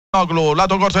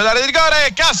lato corto dell'area di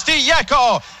rigore,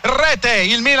 Castilejo, rete,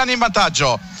 il Milan in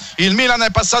vantaggio. Il Milan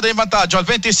è passato in vantaggio al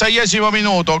 26esimo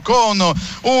minuto con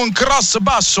un cross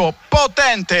basso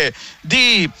potente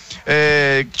di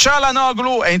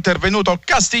Çalhanoğlu. È intervenuto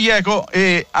Castilejo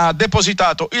e ha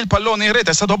depositato il pallone in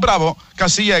rete. È stato bravo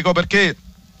Castilejo perché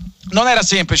non era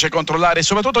semplice controllare,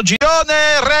 soprattutto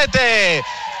girone, rete.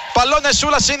 Pallone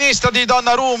sulla sinistra di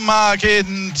Donnarumma che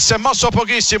si è mosso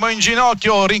pochissimo in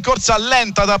ginocchio, rincorsa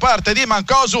lenta da parte di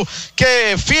Mancosu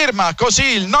che firma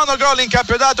così il nono gol in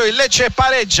campionato. Il Lecce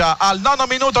pareggia al 9°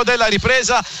 minuto della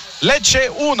ripresa.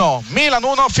 Lecce 1, Milan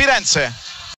 1, Firenze.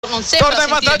 Torna in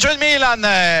vantaggio il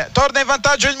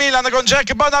Milan con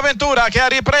Jack Bonaventura che ha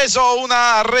ripreso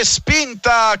una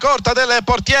respinta corta del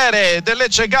portiere del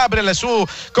Lecce Gabriel su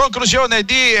conclusione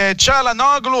di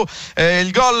Çalhanoğlu.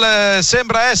 Il gol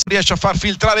sembra essere, riesce a far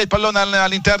filtrare il pallone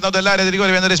all'interno dell'area di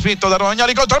rigore, viene respinto da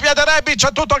Romagnoli, contropiede Rebic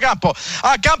a tutto campo,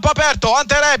 a campo aperto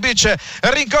ante Rebic,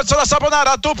 rincorso da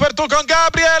Saponara, tu per tu con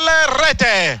Gabriel,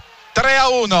 rete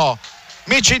 3-1.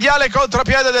 Micidiale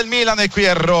contropiede del Milan e qui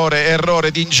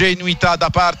errore di ingenuità da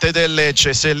parte del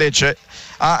Lecce. Se Lecce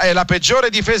è la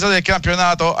peggiore difesa del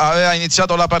campionato, aveva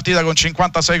iniziato la partita con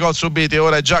 56 gol subiti,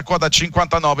 ora è già a quota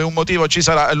 59, un motivo ci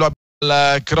sarà e lo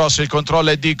il cross, il controllo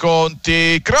è di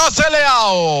Conti, cross e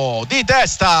Leao di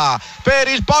testa per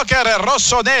il poker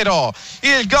rosso-nero.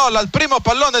 Il gol al primo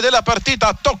pallone della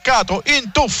partita toccato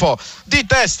in tuffo di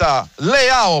testa,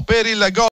 Leao per il gol.